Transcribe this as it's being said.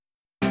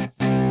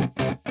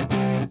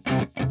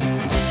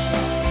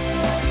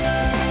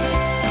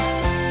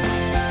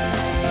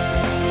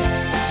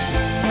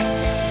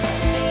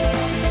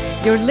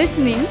You're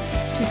listening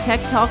to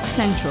Tech Talk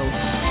Central.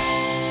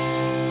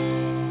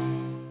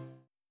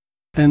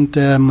 And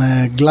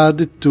I'm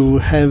glad to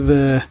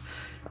have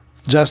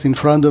just in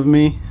front of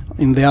me,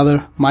 in the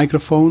other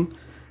microphone,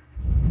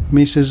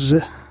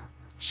 Mrs.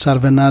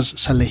 Sarvanaz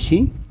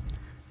Salehi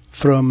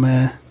from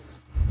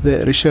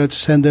the Research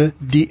Center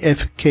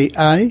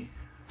DFKI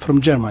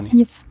from Germany.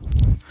 Yes.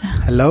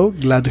 Hello,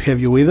 glad to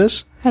have you with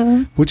us.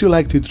 Hello. Would you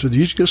like to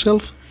introduce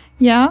yourself?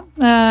 Yeah,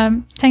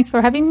 thanks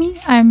for having me.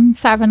 I'm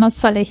Sarvanaz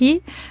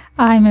Salehi.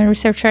 I'm a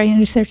researcher in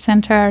Research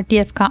Center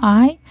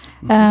DFKI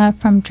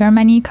from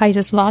Germany,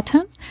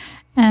 Kaiserslautern.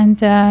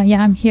 And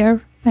I'm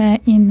here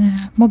in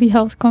Mobi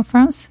Health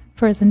Conference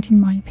presenting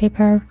my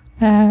paper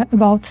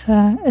about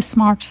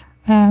smart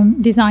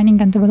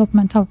designing and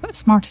development of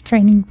smart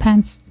training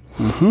pants.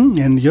 Mm-hmm.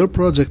 And your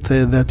project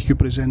that you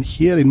present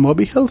here in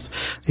Mobi Health,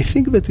 I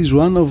think that is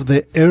one of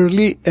the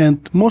early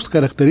and most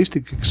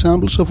characteristic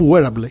examples of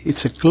wearable.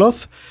 It's a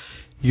cloth.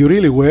 You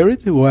really wear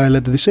it, while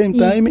at the same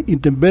time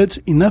it embeds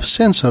enough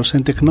sensors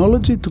and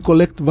technology to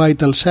collect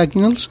vital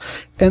signals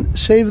and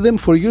save them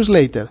for use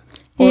later,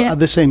 or at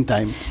the same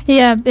time.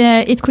 Yeah,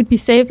 it could be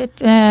saved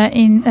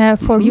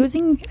for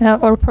using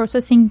or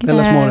processing Tell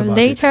us more about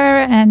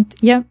later. it. And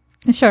yeah,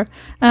 sure.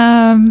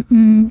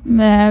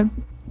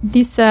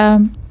 This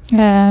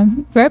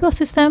wearable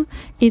system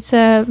is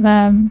a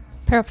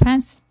pair of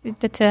pants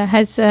that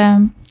has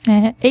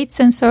 8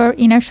 sensor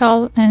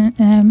inertial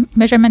and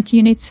measurement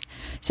units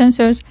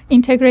sensors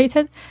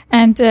integrated,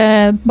 and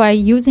by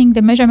using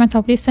the measurement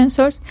of these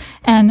sensors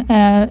and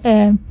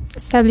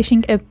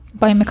establishing a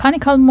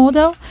biomechanical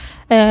model,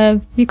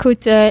 we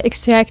could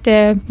extract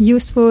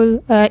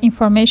useful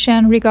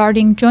information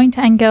regarding joint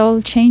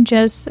angle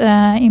changes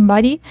in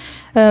body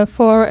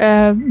for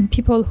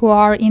people who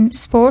are in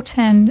sport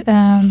and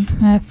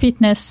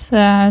fitness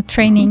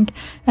training,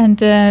 and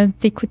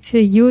they could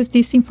use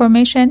this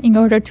information in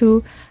order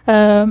to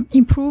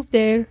improve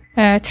their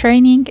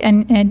training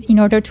and in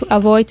order to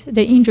avoid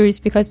the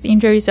injuries, because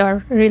injuries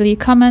are really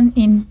common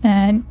in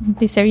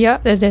this area,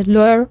 the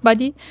lower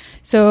body.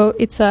 So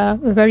it's a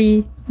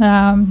very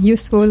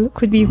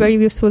could be very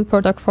useful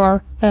product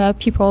for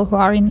people who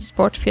are in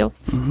sport field.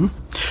 Mm-hmm.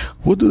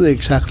 What do they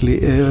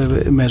exactly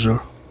measure?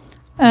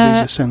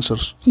 These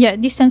sensors? Yeah,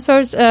 these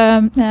sensors,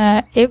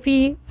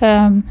 every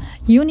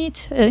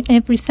unit,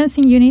 every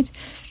sensing unit,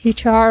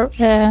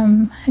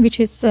 which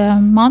is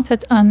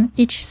mounted on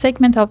each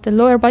segment of the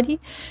lower body,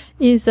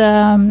 is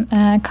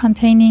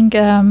containing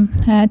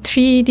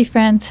 3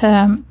 different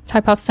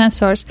type of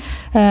sensors,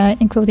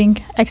 including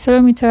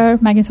accelerometer,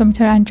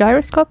 magnetometer, and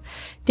gyroscope.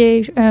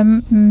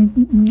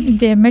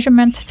 The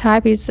measurement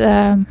type is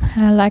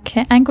like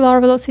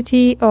angular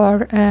velocity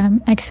or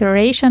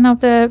acceleration of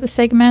the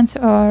segment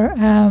or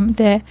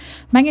the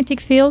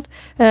magnetic field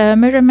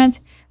measurement.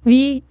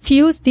 We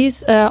fuse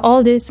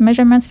all these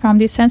measurements from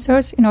these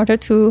sensors in order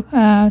to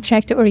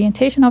track the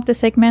orientation of the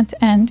segment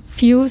and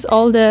fuse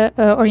all the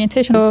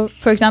orientation. So,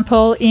 for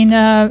example, in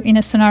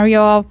a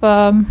scenario of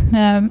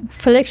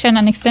flexion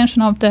and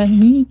extension of the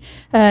knee,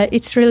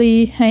 it's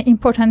really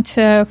important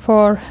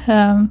for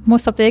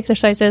most of the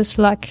exercises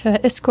like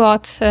a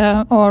squat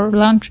or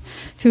lunge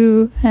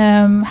to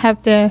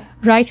have the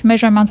right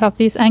measurement of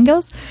these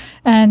angles,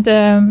 and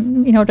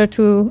in order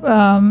to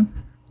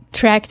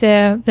track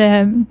the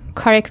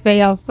correct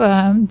way of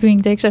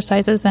doing the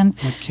exercises and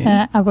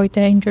avoid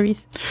the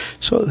injuries.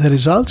 So the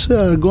results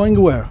are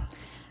going where?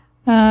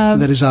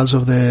 The results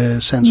of the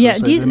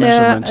sensors, the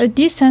measurements.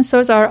 These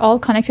sensors are all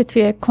connected to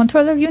a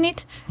controller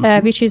unit,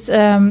 which is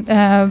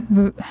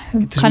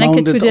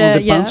connected to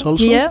the pads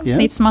also? Yeah,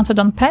 it's mounted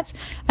on pads,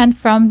 and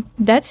from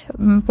that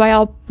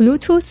via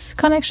Bluetooth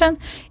connection,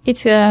 it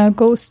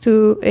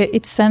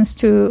sends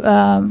to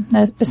a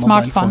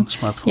smartphone.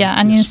 Yeah,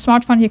 and in a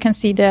smartphone you can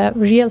see the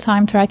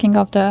real-time tracking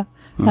of the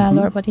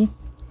lower body.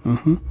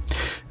 Mm-hmm.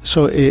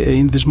 So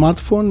in the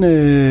smartphone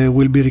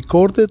will be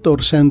recorded or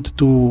sent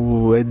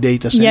to a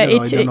data center? Yeah,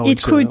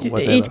 it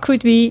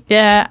could be.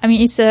 I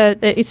mean,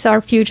 it's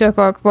our future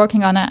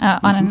working on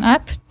an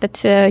app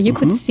that you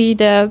could see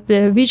the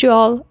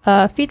visual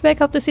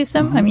feedback of the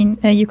system. I mean,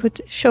 you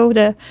could show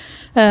the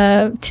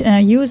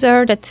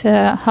user that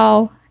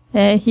how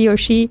he or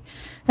she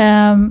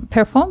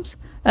performs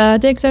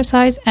the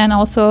exercise, and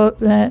also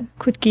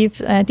could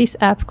give this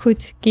app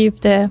could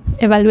give the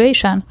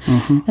evaluation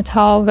at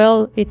how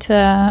well these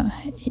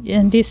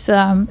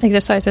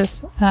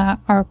exercises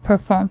are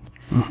performed.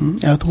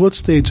 Mm-hmm. At what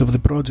stage of the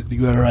project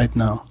you are right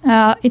now?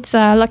 It's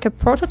like a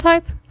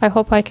prototype. I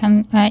hope I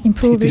can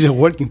improve it. It is a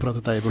working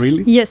prototype,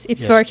 really? Yes,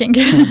 it's working.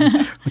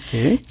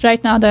 Okay.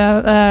 Right now,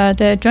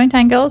 the joint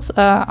angles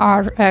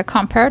are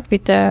compared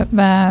with the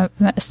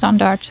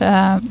standard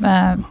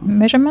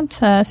measurement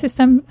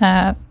system.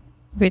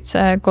 With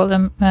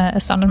golden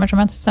standard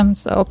measurement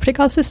systems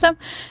optical system,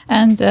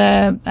 and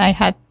I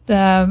had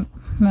the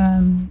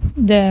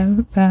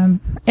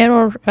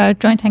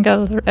joint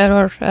angle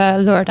error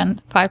lower than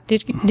 5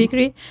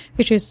 degree,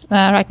 which is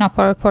right now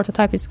for a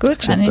prototype is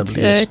good, and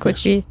it could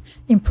be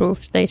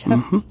improved later.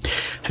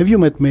 Have you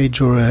met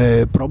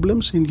major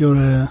problems in your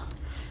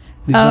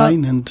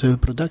design and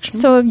production?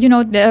 So,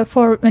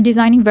 for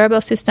designing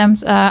wearable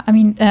systems,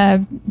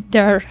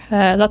 there are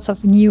lots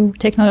of new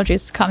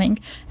technologies coming.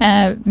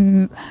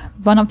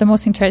 One of the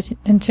most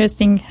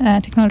interesting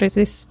technologies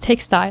is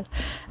textile.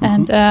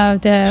 And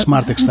the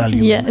smart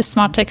textile.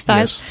 Smart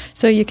textiles. Yes.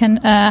 So you can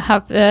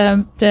have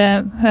the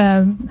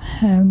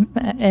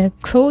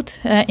code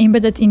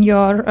embedded in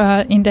your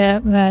in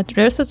the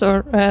dresses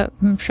or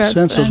shirts.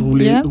 Sensors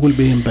will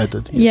be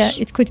embedded. Yes.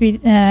 Yeah, it could be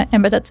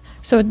embedded.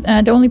 So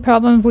the only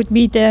problem would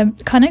be the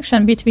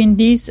connection between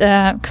these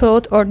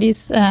cloth or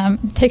these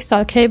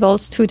textile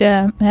cables to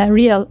the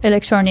real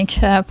electronic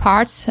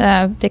parts.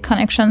 The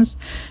connections,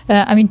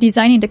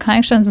 designing the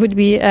connections would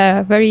be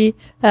very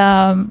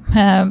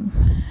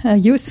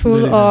useful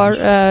very or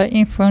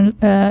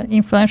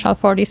influential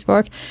for this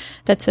work.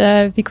 That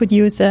we could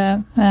use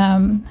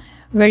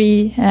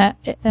very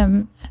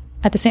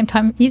at the same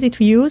time easy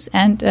to use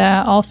and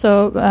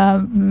also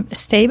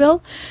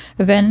stable.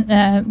 When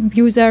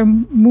user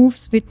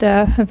moves with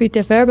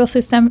the wearable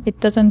system, it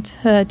doesn't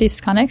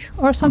disconnect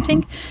or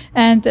something.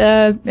 And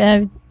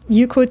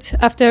you could,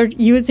 after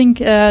using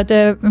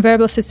the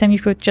wearable system, you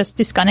could just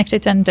disconnect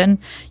it and then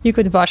you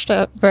could watch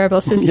the wearable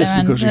system. Yes,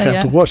 because you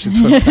have to watch it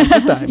from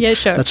time to time. Yeah,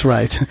 sure. That's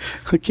right.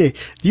 Okay.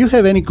 Do you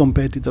have any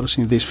competitors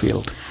in this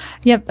field?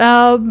 Yeah.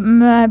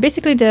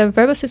 Basically, the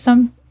wearable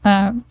system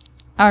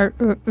are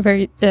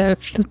very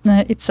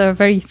it's a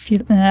very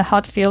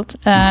hot field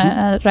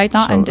right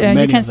now, So and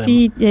you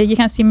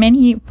can see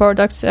many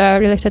products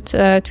related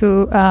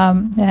to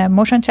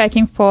motion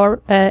tracking for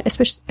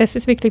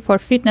specifically for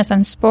fitness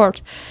and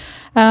sport.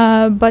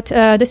 But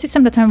the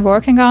system that I'm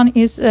working on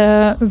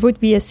would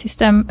be a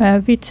system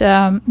with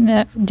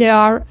there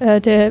are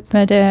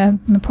the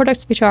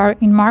products which are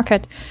in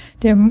market.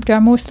 They are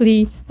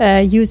mostly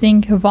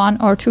using one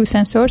or two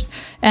sensors,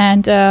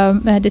 and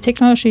the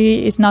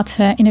technology is not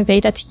in a way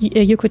that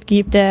you could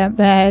give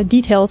the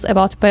details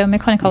about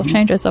biomechanical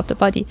changes of the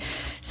body.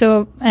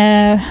 So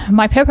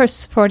my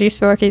purpose for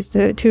this work is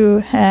to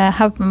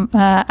have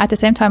at the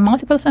same time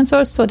multiple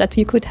sensors, so that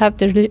you could have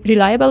the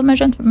reliable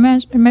measurement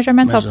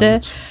of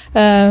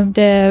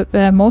the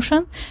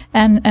motion,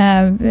 and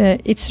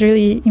it's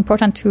really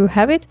important to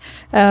have it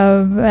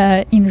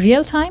in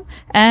real time,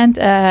 and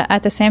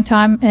at the same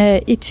time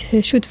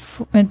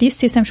this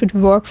system should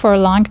work for a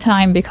long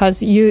time,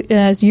 because you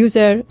as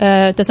user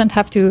doesn't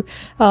have to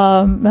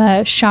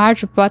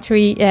charge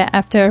battery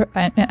after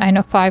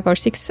 5 or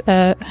 6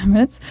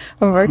 minutes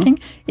of working.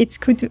 It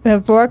could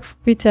work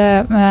with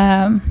a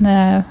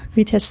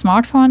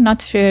smartphone,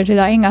 not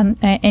relying on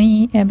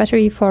any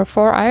battery for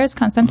 4 hours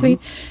constantly,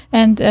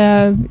 and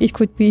it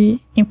could be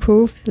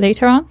improved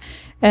later on.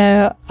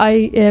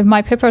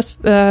 My purpose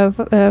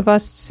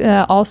was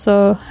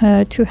also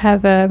to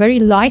have a very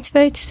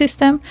lightweight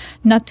system,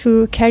 not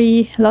to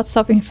carry lots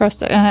of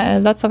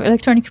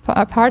electronic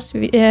parts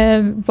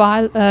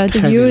while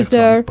the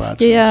user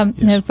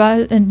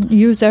while a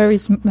user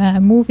is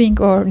moving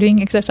or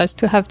doing exercise,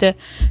 to have the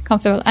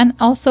comfortable, and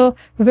also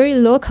a very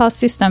low cost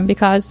system,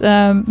 because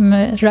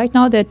right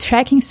now the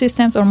tracking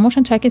systems or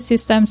motion tracking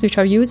systems which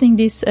are using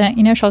these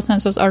inertial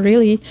sensors are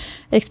really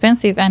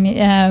expensive,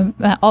 and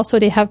also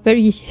they have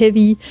very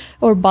heavy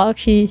or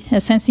bulky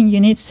sensing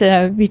units,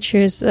 which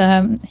is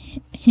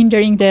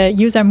hindering the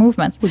user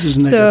movements. Which is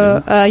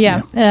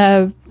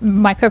negative.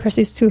 My purpose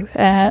is to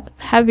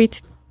have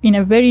it in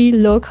a very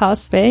low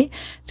cost way,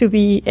 to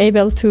be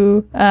able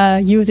to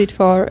use it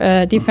for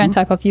different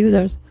type of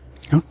users.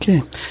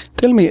 Okay.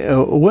 Tell me,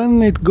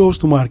 when it goes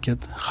to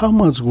market, how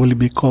much will it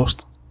be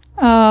cost?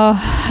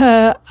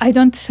 I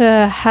don't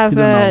have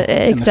an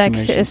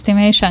exact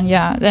estimation.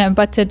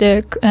 But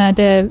the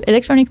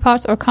electronic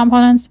parts or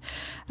components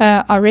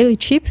are really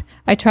cheap.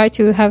 I try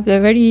to have the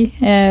very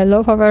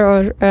low power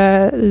or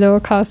low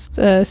cost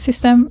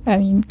system.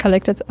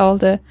 Collected all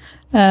the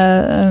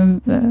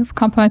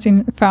components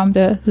from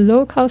the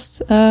low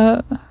cost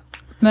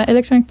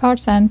electronic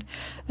parts, and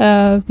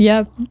I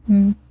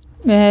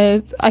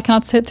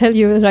cannot tell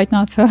you right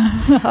now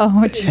how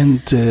much.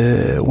 And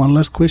one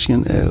last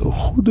question: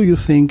 who do you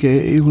think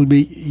it will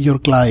be your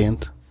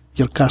client,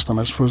 your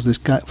customers for this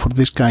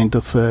kind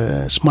of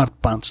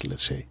smart pants?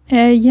 Let's say.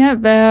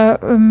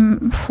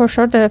 For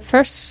sure, the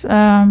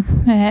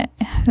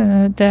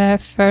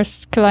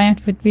first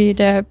client would be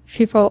the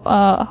people,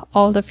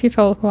 all the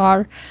people who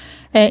are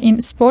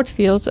in sport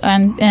fields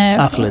and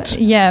athletes.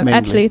 Mainly.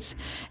 Athletes,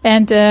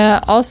 and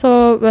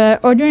also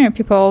ordinary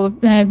people.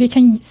 We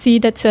can see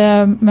that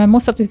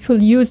most of the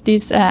people use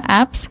these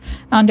apps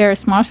on their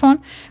smartphone,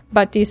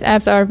 but these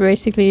apps are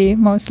basically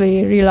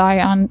mostly rely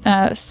on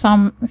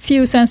some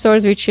few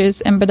sensors which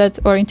is embedded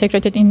or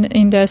integrated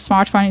in the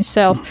smartphone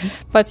itself.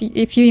 But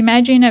if you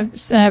imagine a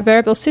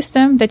wearable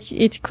system that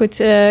it could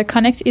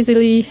connect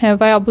easily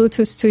via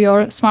Bluetooth to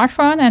your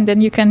smartphone, and then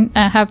you can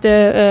have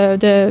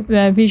the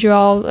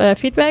visual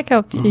feedback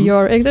of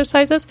your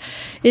exercises,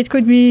 it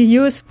could be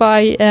used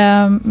by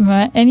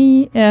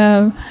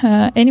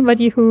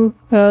anybody who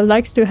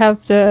likes to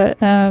have the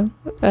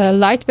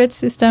lightweight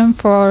system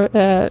for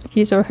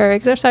his or her her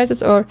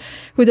exercises, or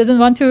who doesn't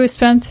want to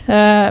spend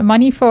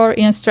money for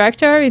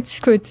instructor, it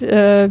could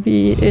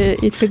be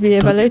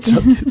evaluated.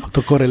 It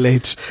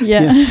autocorrelates.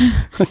 Yeah. Yes.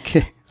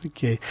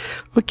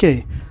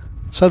 Okay.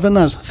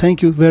 Sarvanaz,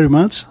 thank you very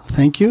much.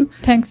 Thank you.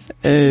 Thanks.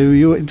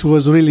 It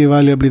was really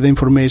valuable, the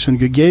information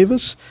you gave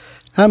us.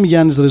 I'm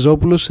Yannis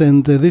Rezopoulos,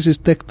 and this is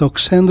Tech Talk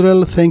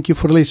Central. Thank you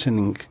for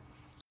listening.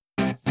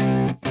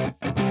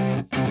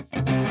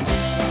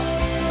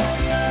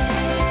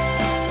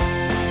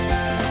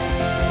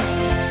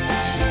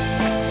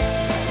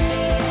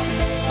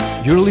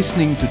 You're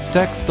listening to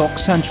Tech Talk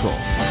Central.